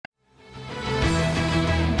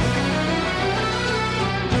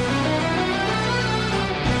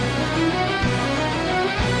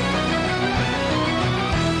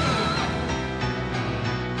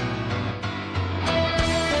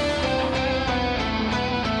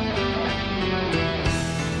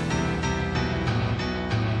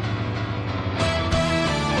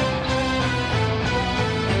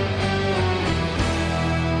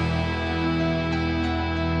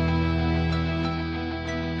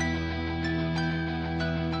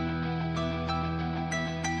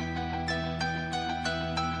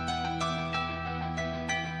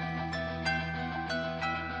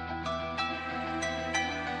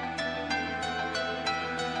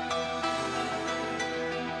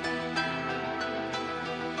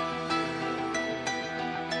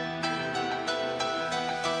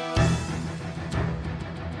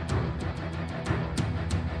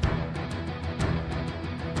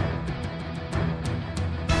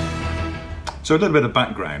So a little bit of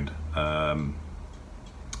background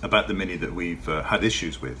about the Mini that we've had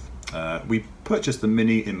issues with. We purchased the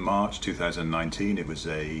Mini in March 2019. It was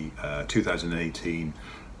a 2018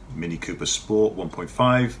 Mini Cooper Sport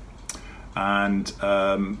 1.5,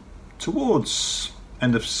 and towards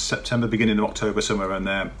end of September, beginning of October, somewhere around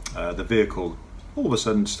there, the vehicle all of a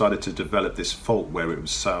sudden started to develop this fault where it would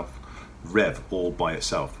self-rev all by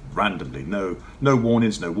itself, randomly. No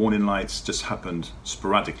warnings, no warning lights, just happened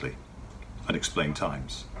sporadically, unexplained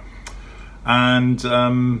times.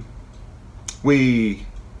 And we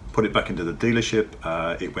put it back into the dealership.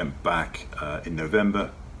 It went back in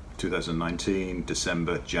November 2019,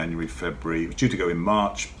 December, January, February. It was due to go in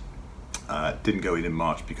March. Didn't go in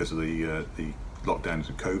March because of the lockdowns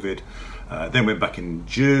of COVID. Then went back in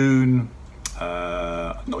June.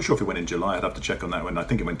 I'm not sure if it went in July. I'd have to check on that one. I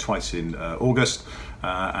think it went twice in August,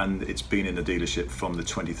 and it's been in the dealership from the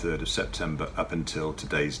 23rd of September up until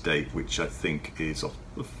today's date, which I think is off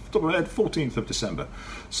the top of my head, 14th of December.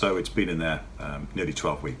 So it's been in there nearly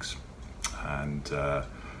 12 weeks, and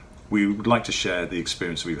we would like to share the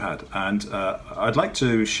experience we've had. And I'd like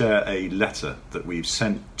to share a letter that we've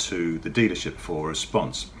sent to the dealership for a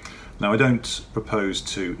response. Now, I don't propose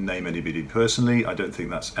to name anybody personally. I don't think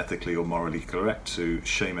that's ethically or morally correct to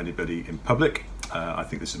shame anybody in public. I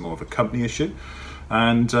think this is more of a company issue.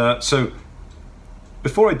 And so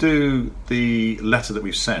before I do the letter that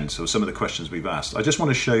we've sent, or some of the questions we've asked, I just want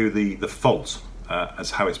to show you the fault as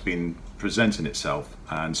how it's been presenting itself,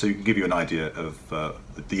 and so you can give you an idea of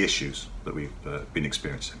the issues that we've been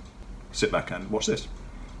experiencing. Sit back and watch this.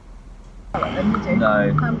 No.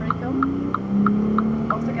 Handbrake on.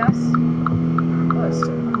 Off the gas. Oh, it's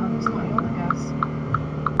still not on the gas.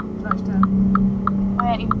 Flash down. I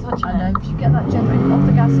ain't even touching I know, it. because you get that generator. Off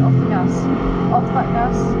the gas, off the gas. Off that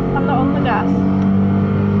gas. I'm not on the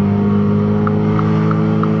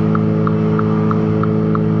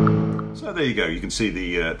gas. So there you go. You can see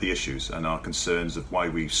the issues and our concerns of why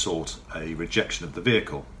we sought a rejection of the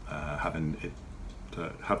vehicle, having it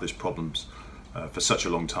have these problems for such a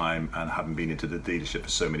long time, and having been into the dealership for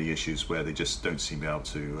so many issues where they just don't seem to be able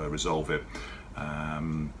to resolve it.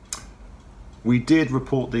 We did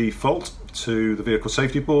report the fault to the Vehicle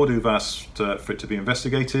Safety Board, who've asked for it to be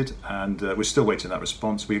investigated, and we're still waiting that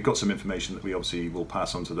response. We've got some information that we obviously will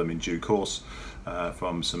pass on to them in due course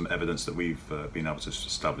from some evidence that we've been able to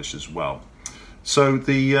establish as well. So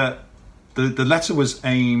the letter was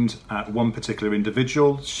aimed at one particular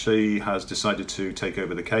individual. She has decided to take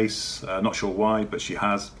over the case. Not sure why, but she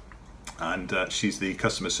has. And she's the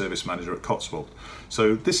customer service manager at Cotswold.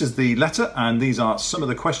 So this is the letter, and these are some of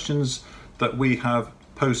the questions that we have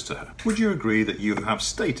posed to her. Would you agree that you have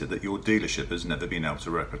stated that your dealership has never been able to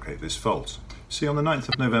replicate this fault? See, on the 9th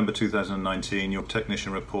of November 2019, your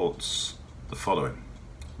technician reports the following.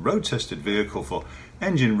 Road tested vehicle for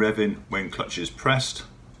engine revving when clutches pressed,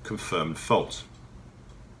 confirmed fault.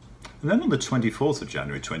 And then on the 24th of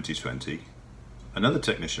January 2020, another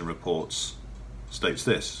technician states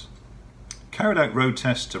this. Carried out road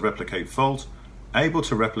tests to replicate fault, able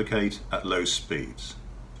to replicate at low speeds.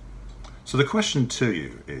 So the question to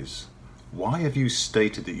you is, why have you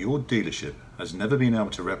stated that your dealership has never been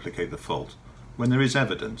able to replicate the fault when there is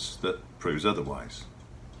evidence that proves otherwise?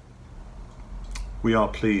 We are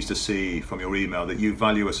pleased to see from your email that you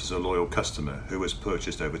value us as a loyal customer who has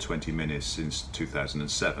purchased over 20 Minis since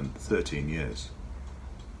 2007, 13 years.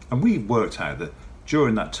 And we worked out that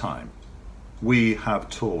during that time, we have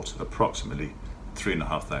taught approximately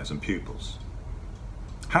 3,500 pupils.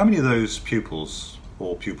 How many of those pupils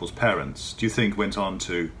or pupils' parents do you think went on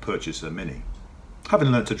to purchase a Mini, having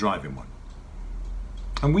learnt to drive in one?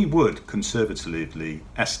 And we would conservatively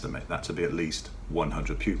estimate that to be at least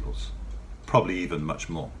 100 pupils. Probably even much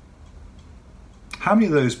more. How many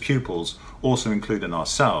of those pupils, also including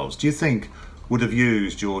ourselves, do you think would have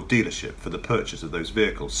used your dealership for the purchase of those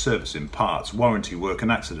vehicles, servicing, parts, warranty work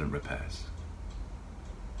and accident repairs?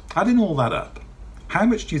 Adding all that up, how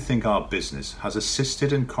much do you think our business has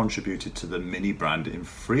assisted and contributed to the Mini brand in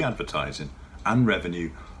free advertising and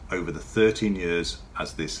revenue over the 13 years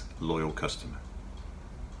as this loyal customer?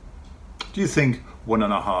 Do you think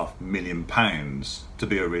 £1.5 million to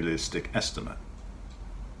be a realistic estimate?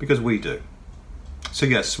 Because we do. So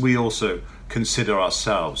yes, we also consider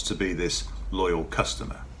ourselves to be this loyal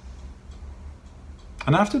customer.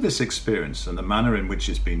 And after this experience and the manner in which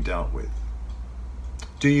it's been dealt with,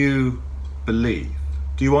 do you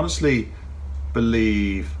honestly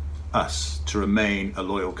believe us to remain a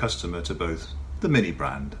loyal customer to both the Mini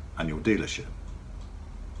brand and your dealership?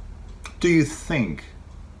 Do you think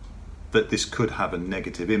that this could have a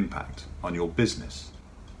negative impact on your business?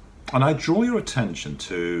 And I draw your attention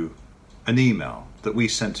to an email that we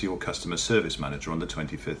sent to your customer service manager on the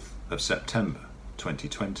 25th of September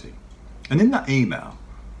 2020. And in that email,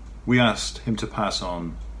 we asked him to pass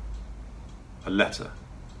on a letter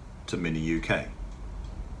to Mini UK.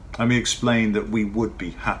 And we explained that we would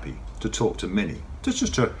be happy to talk to Mini,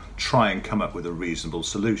 just to try and come up with a reasonable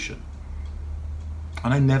solution.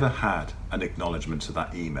 And I never had an acknowledgement to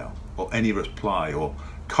that email or any reply or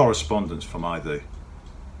correspondence from either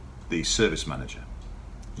the service manager,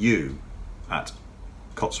 you at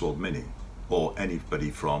Cotswold Mini, or anybody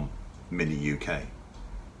from Mini UK.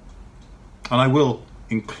 And I will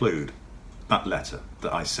include that letter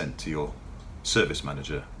that I sent to your service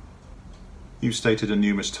manager. You stated on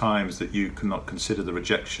numerous times that you cannot consider the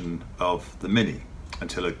rejection of the Mini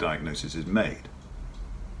until a diagnosis is made.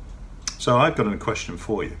 So I've got a question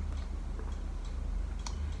for you.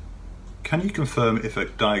 Can you confirm if a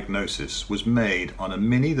diagnosis was made on a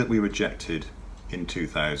Mini that we rejected in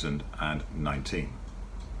 2019?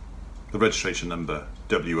 The registration number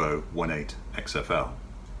W018XFL,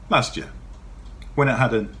 last year, when it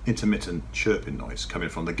had an intermittent chirping noise coming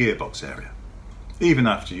from the gearbox area, even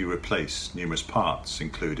after you replaced numerous parts,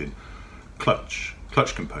 including clutch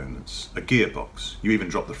components, a gearbox. You even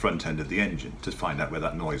dropped the front end of the engine to find out where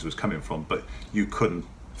that noise was coming from, but you couldn't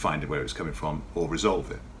find it where it was coming from or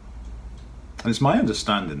resolve it. And it's my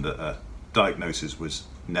understanding that a diagnosis was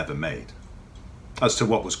never made as to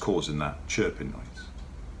what was causing that chirping noise.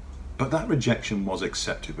 But that rejection was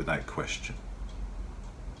accepted without question.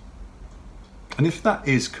 And if that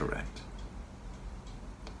is correct,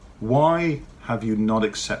 why have you not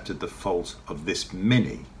accepted the fault of this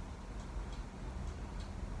Mini?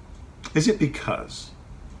 Is it because,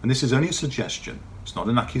 and this is only a suggestion, it's not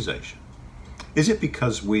an accusation, is it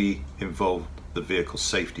because we involved the vehicle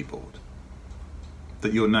safety board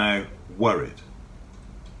that you're now worried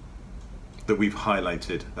that we've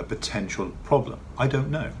highlighted a potential problem? I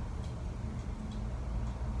don't know.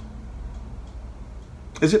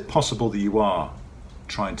 Is it possible that you are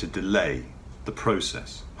trying to delay the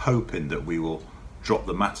process, hoping that we will drop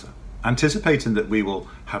the matter, anticipating that we will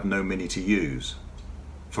have no Mini to use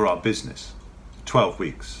for our business, 12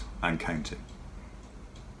 weeks and counting?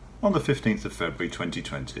 On the 15th of February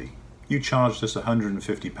 2020, you charged us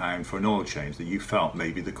 £150 for an oil change that you felt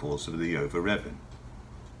may be the cause of the over-revving.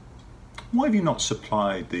 Why have you not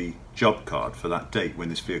supplied the job card for that date when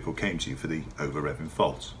this vehicle came to you for the over-revving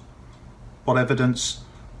fault? What evidence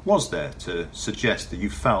was there to suggest that you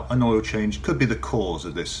felt an oil change could be the cause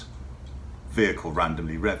of this vehicle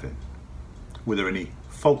randomly revving? Were there any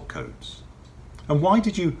fault codes? And why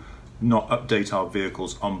did you not update our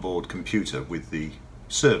vehicle's onboard computer with the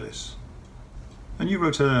service? And you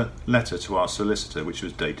wrote a letter to our solicitor which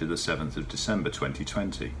was dated the 7th of December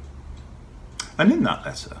 2020. And in that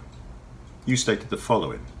letter, you stated the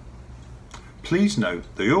following: please note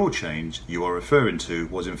the oil change you are referring to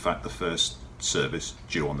was in fact the first service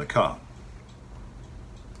due on the car.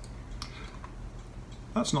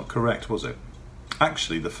 That's not correct, was it?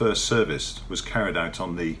 Actually, the first service was carried out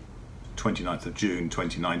on the 29th of June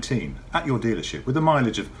 2019 at your dealership with a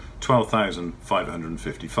mileage of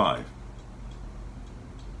 12,555.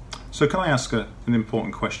 So can I ask an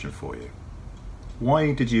important question for you?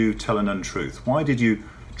 Why did you tell an untruth? Why did you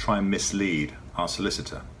try and mislead our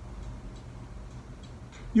solicitor?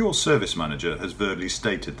 Your service manager has verbally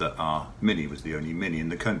stated that our Mini was the only Mini in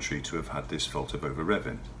the country to have had this fault of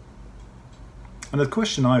over-revving. And the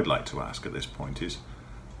question I'd like to ask at this point is,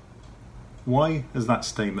 why is that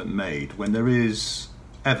statement made when there is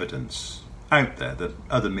evidence out there that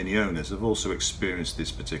other Mini owners have also experienced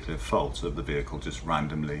this particular fault of the vehicle just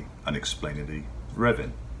randomly, unexplainably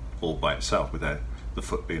revving, all by itself without the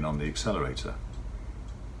foot being on the accelerator?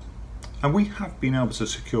 And we have been able to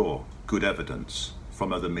secure good evidence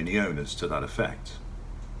from other Mini owners to that effect.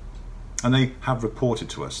 And they have reported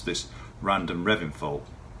to us this random revving fault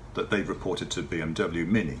that they've reported to BMW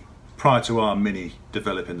Mini prior to our Mini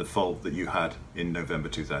developing the fault that you had in November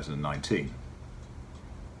 2019.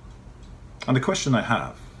 And the question I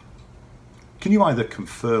have, can you either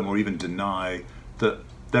confirm or even deny that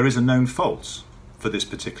there is a known fault for this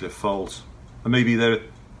particular fault, and maybe there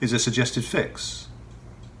is a suggested fix?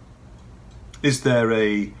 Is there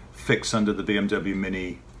a fix under the BMW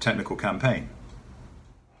Mini technical campaign?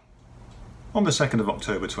 On the 2nd of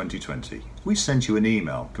October 2020, we sent you an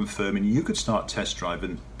email confirming you could start test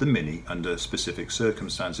driving the Mini under specific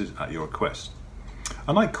circumstances at your request.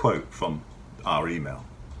 And I quote from our email: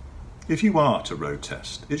 if you are to road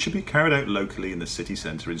test, it should be carried out locally in the city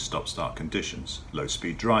centre in stop-start conditions,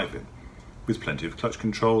 low-speed driving, with plenty of clutch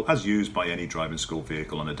control as used by any driving school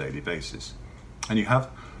vehicle on a daily basis. And you have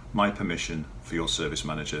my permission for your service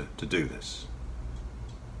manager to do this.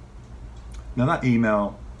 Now that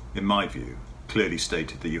email, in my view, clearly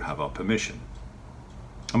stated that you have our permission.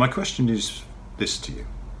 And my question is this to you.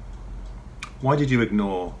 Why did you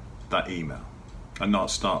ignore that email and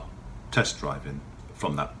not start test driving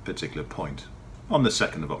from that particular point on the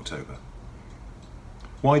 2nd of October?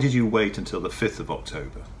 Why did you wait until the 5th of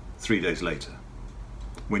October, 3 days later,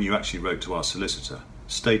 when you actually wrote to our solicitor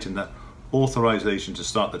stating that authorization to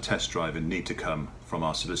start the test driving need to come from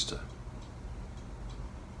our solicitor?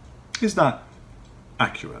 Is that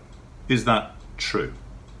accurate? Is that true?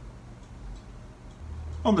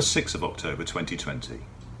 On the 6th of October 2020,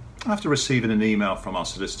 after receiving an email from our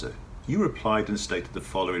solicitor, you replied and stated the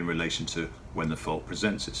following in relation to when the fault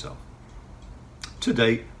presents itself. To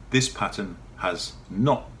date, this pattern has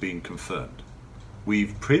not been confirmed.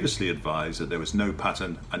 We've previously advised that there was no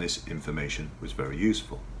pattern and this information was very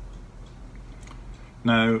useful.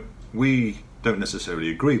 Now, we don't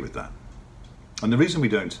necessarily agree with that. And the reason we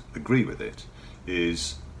don't agree with it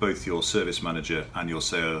is both your service manager and your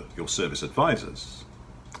service advisors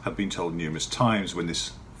have been told numerous times when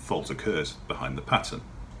this fault occurs behind the pattern.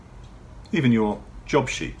 Even your job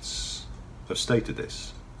sheets have stated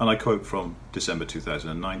this, and I quote from December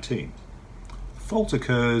 2019. Fault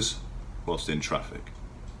occurs whilst in traffic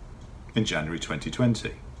in January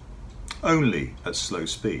 2020, only at slow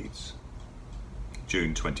speeds.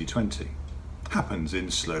 June 2020, happens in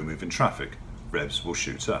slow moving traffic, revs will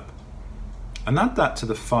shoot up. And add that to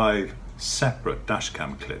the 5 separate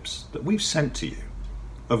dashcam clips that we've sent to you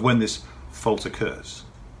of when this fault occurs.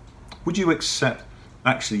 Would you accept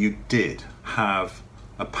actually you did have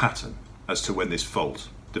a pattern as to when this fault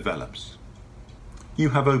develops? You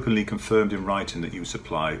have openly confirmed in writing that you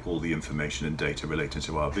supply all the information and data relating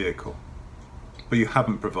to our vehicle, but you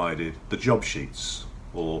haven't provided the job sheets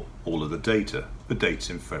or all of the data, the dates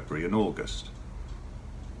in February and August.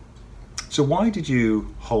 So why did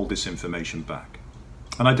you hold this information back?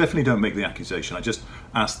 And I definitely don't make the accusation, I just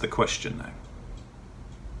ask the question now.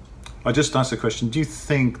 I just ask the question, do you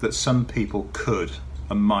think that some people could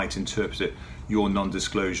and might interpret your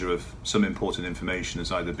non-disclosure of some important information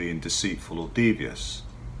as either being deceitful or devious?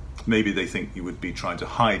 Maybe they think you would be trying to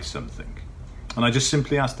hide something. And I just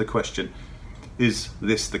simply ask the question, is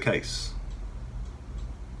this the case?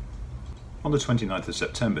 On the 29th of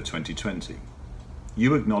September 2020,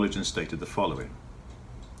 you acknowledged and stated the following.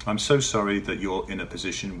 I'm so sorry that you're in a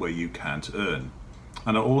position where you can't earn,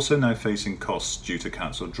 and are also now facing costs due to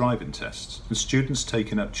cancelled driving tests and students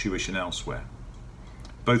taking up tuition elsewhere.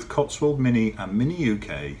 Both Cotswold Mini and Mini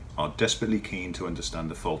UK are desperately keen to understand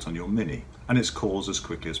the fault on your Mini and its cause as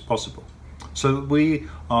quickly as possible, so that we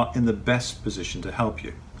are in the best position to help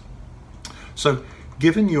you. So,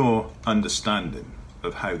 given your understanding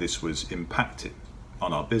of how this was impacting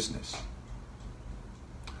on our business,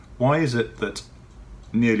 why is it that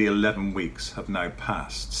nearly 11 weeks have now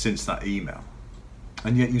passed since that email,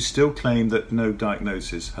 and yet you still claim that no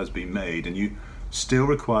diagnosis has been made and you still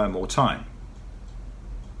require more time?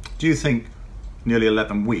 Do you think nearly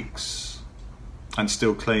 11 weeks and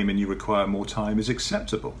still claiming you require more time is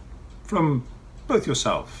acceptable from both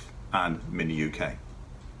yourself and Mini UK?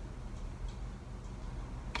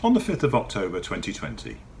 On the 5th of October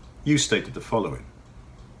 2020, you stated the following.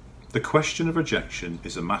 The question of rejection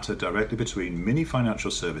is a matter directly between Mini Financial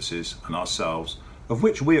Services and ourselves, of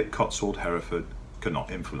which we at Cotswold Hereford cannot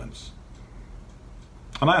influence.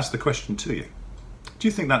 And I ask the question to you. Do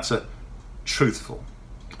you think that's a truthful,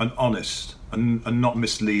 an honest and not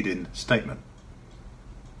misleading statement?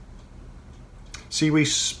 See, we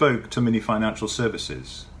spoke to Mini Financial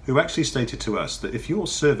Services, who actually stated to us that if your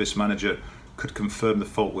service manager could confirm the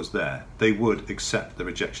fault was there, they would accept the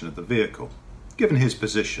rejection of the vehicle, given his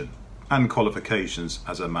position and qualifications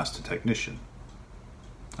as a master technician.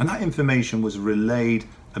 And that information was relayed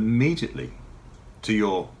immediately to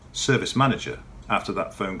your service manager after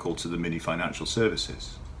that phone call to the Mini Financial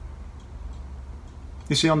Services.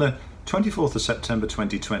 You see, on the 24th of September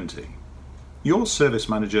 2020, your service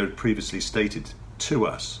manager had previously stated to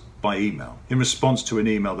us by email, in response to an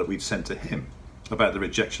email that we'd sent to him about the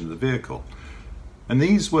rejection of the vehicle. And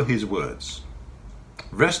these were his words.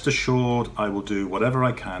 Rest assured, I will do whatever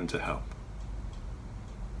I can to help.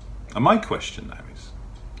 And my question now is,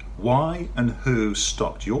 why and who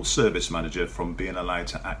stopped your service manager from being allowed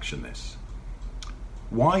to action this?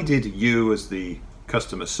 Why did you, as the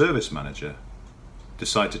customer service manager,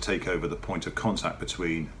 decide to take over the point of contact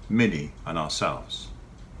between Mini and ourselves?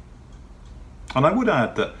 And I would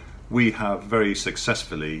add that we have very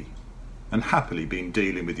successfully and happily been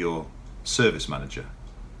dealing with your service manager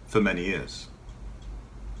for many years.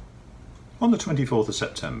 On the 24th of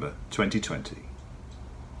September 2020,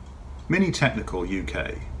 Mini Technical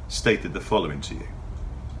UK stated the following to you.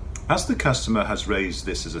 As the customer has raised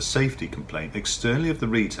this as a safety complaint externally of the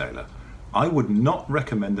retailer, I would not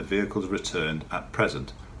recommend the vehicles returned at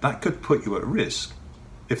present. That could put you at risk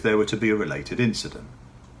if there were to be a related incident.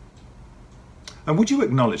 And would you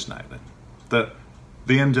acknowledge now then that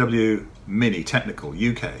BMW Mini Technical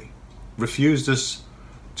UK refused us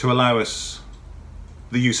to allow us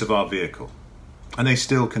the use of our vehicle, and they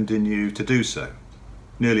still continue to do so,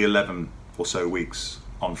 nearly 11 or so weeks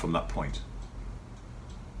on from that point?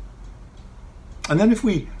 And then if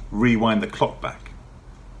we rewind the clock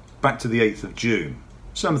back to the 8th of June,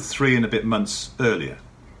 some 3 and a bit months earlier,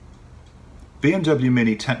 BMW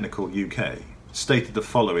Mini Technical UK stated the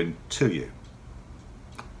following to you.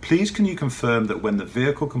 Please can you confirm that when the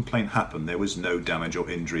vehicle complaint happened there was no damage or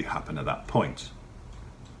injury happen at that point?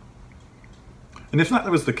 And if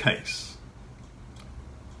that was the case,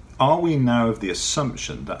 are we now of the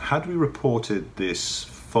assumption that had we reported this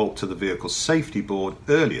fault to the vehicle safety board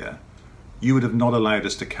earlier, you would have not allowed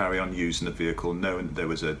us to carry on using the vehicle knowing that there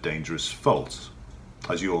was a dangerous fault,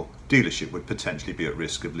 as your dealership would potentially be at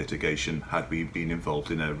risk of litigation had we been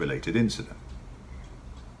involved in a related incident?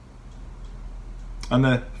 And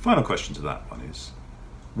the final question to that one is,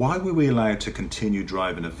 why were we allowed to continue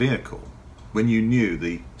driving a vehicle when you knew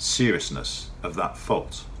the seriousness of that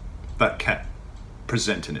fault that kept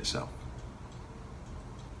presenting itself?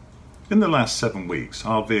 In the last 7 weeks,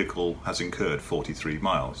 our vehicle has incurred 43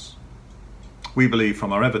 miles. We believe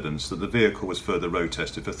from our evidence that the vehicle was further road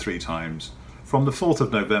tested for 3 times from the 4th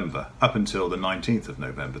of November up until the 19th of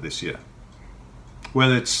November this year,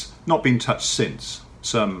 where it's not been touched since,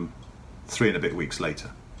 some 3 and a bit weeks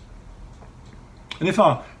later. And if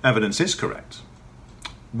our evidence is correct,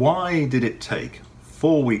 why did it take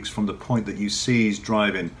 4 weeks from the point that you ceased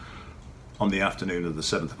driving on the afternoon of the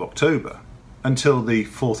 7th of October until the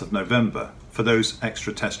 4th of November for those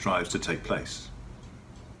extra test drives to take place?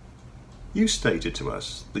 You stated to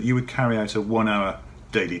us that you would carry out a 1-hour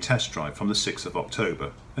daily test drive from the 6th of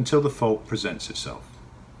October until the fault presents itself.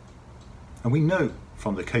 And we know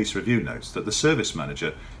from the case review notes that the service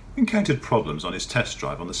manager encountered problems on his test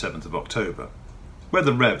drive on the 7th of October, where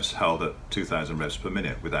the revs held at 2,000 revs per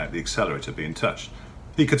minute without the accelerator being touched.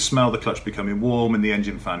 He could smell the clutch becoming warm and the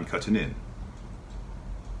engine fan cutting in.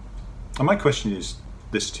 And my question is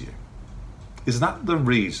this to you. Is that the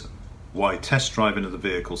reason why test driving of the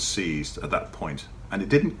vehicle ceased at that point and it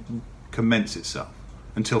didn't commence itself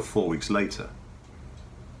until 4 weeks later?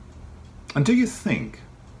 And do you think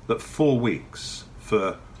that 4 weeks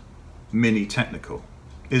for Mini Technical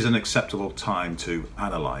is an acceptable time to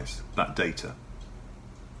analyse that data?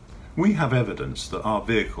 We have evidence that our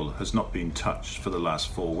vehicle has not been touched for the last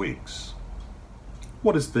 4 weeks.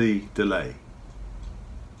 What is the delay?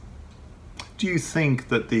 Do you think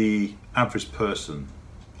that the average person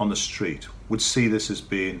on the street would see this as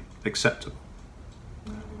being acceptable?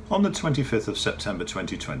 On the 25th of September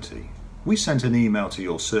 2020, we sent an email to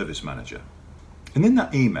your service manager. And in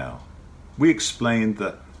that email, we explained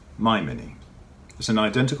that my Mini is an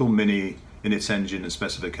identical Mini in its engine and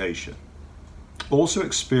specification, also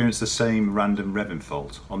experienced the same random revving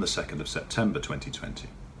fault on the 2nd of September 2020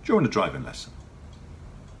 during a driving lesson.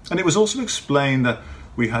 And it was also explained that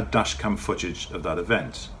we had dashcam footage of that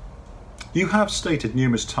event. You have stated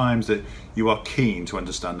numerous times that you are keen to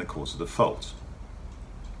understand the cause of the fault.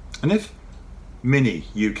 And if Mini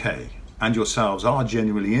UK and yourselves are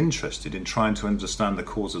genuinely interested in trying to understand the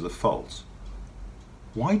cause of the fault,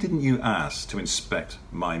 why didn't you ask to inspect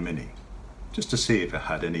my Mini, just to see if it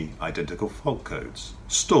had any identical fault codes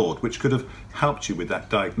stored which could have helped you with that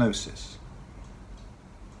diagnosis?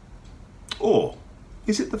 Or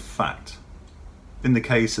is it the fact, in the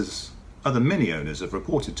cases other Mini owners have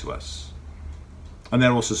reported to us, and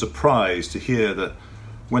they're also surprised to hear that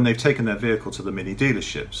when they've taken their vehicle to the Mini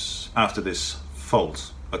dealerships after this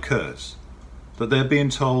fault occurs, that they're being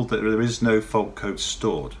told that there is no fault code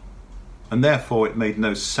stored, and therefore it made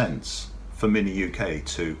no sense for Mini UK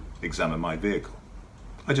to examine my vehicle?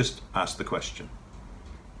 I just asked the question.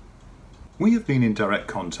 We have been in direct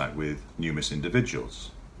contact with numerous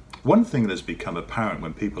individuals. One thing that has become apparent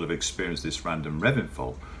when people have experienced this random revving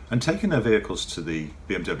fault and taken their vehicles to the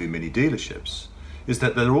BMW Mini dealerships is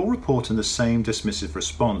that they're all reporting the same dismissive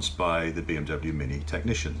response by the BMW Mini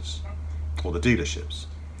technicians or the dealerships.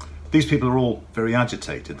 These people are all very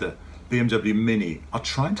agitated that BMW Mini are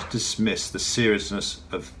trying to dismiss the seriousness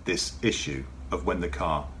of this issue of when the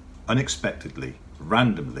car unexpectedly,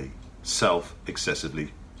 randomly,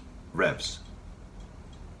 excessively revs.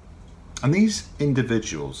 And these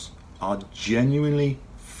individuals are genuinely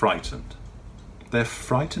frightened They're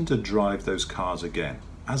frightened to drive those cars again,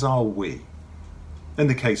 as are we, in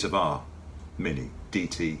the case of our Mini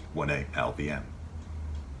DT18 LVM.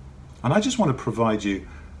 And I just want to provide you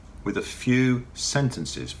with a few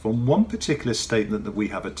sentences from one particular statement that we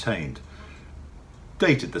have attained,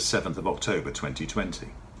 dated the 7th of October 2020.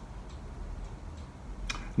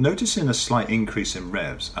 Noticing a slight increase in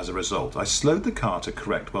revs as a result, I slowed the car to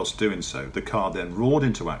correct. Whilst doing so, the car then roared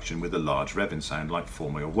into action with a large revving sound like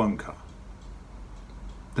Formula 1 car.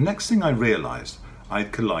 The next thing I realised, I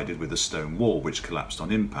had collided with a stone wall which collapsed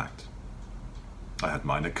on impact. I had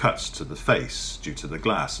minor cuts to the face due to the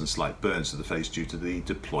glass and slight burns to the face due to the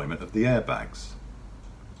deployment of the airbags.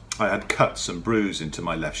 I had cuts and bruise into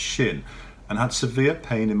my left shin and had severe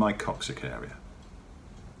pain in my coccyx area.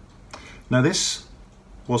 Now this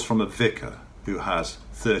was from a vicar who has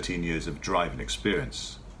 13 years of driving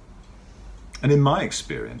experience. And in my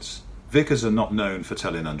experience, vicars are not known for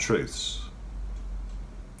telling untruths.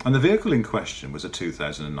 And the vehicle in question was a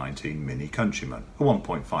 2019 Mini Countryman, a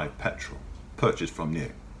 1.5 petrol, purchased from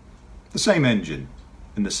new. The same engine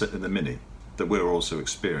in the Mini that we're also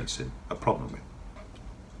experiencing a problem with.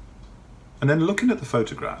 And then looking at the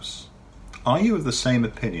photographs, are you of the same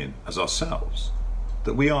opinion as ourselves,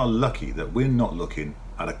 that we are lucky that we're not looking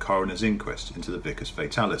at a coroner's inquest into the vicar's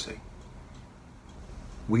fatality?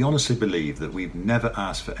 We honestly believe that we've never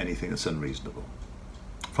asked for anything that's unreasonable.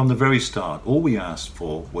 From the very start, all we asked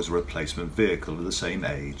for was a replacement vehicle of the same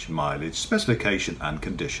age, mileage, specification and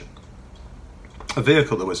condition. A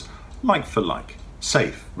vehicle that was like for like,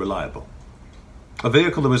 safe, reliable. A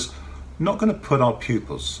vehicle that was not going to put our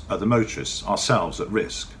pupils, the motorists, ourselves at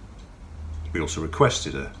risk. We also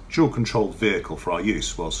requested a dual-controlled vehicle for our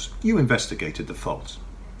use whilst you investigated the fault.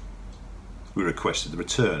 We requested the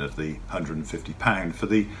return of the £150 for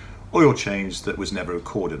the oil change that was never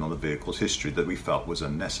recorded on the vehicle's history that we felt was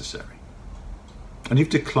unnecessary. And you've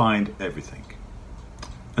declined everything.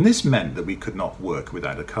 And this meant that we could not work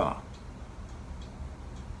without a car.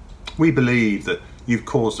 We believe that you've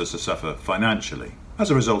caused us to suffer financially as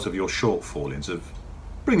a result of your shortfallings of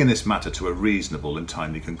bringing this matter to a reasonable and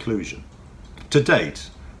timely conclusion. To date,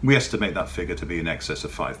 we estimate that figure to be in excess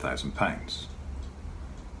of £5,000.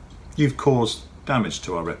 You've caused damage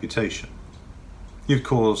to our reputation. You've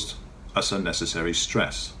caused us unnecessary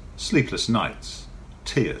stress, sleepless nights,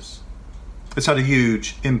 tears. It's had a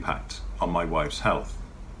huge impact on my wife's health.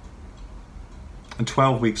 And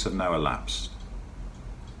 12 weeks have now elapsed.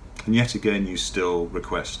 And yet again, you still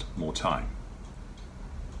request more time.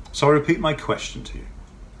 So I repeat my question to you.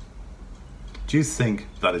 Do you think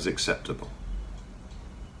that is acceptable?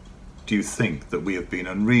 Do you think that we have been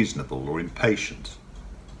unreasonable or impatient?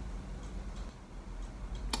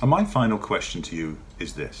 And my final question to you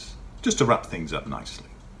is this, just to wrap things up nicely.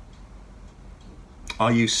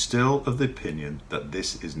 Are you still of the opinion that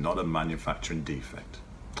this is not a manufacturing defect?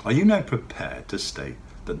 Are you now prepared to state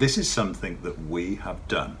that this is something that we have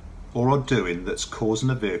done or are doing that's causing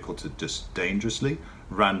a vehicle to just dangerously,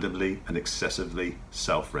 randomly and excessively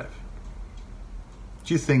self-rev?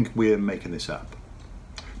 Do you think we're making this up?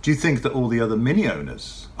 Do you think that all the other Mini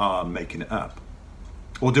owners are making it up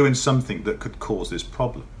or doing something that could cause this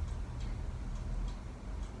problem?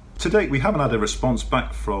 To date, we haven't had a response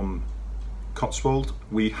back from Cotswold.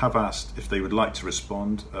 We have asked if they would like to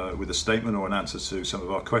respond with a statement or an answer to some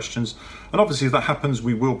of our questions. And obviously if that happens,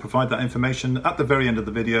 we will provide that information at the very end of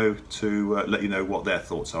the video to let you know what their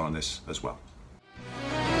thoughts are on this as well.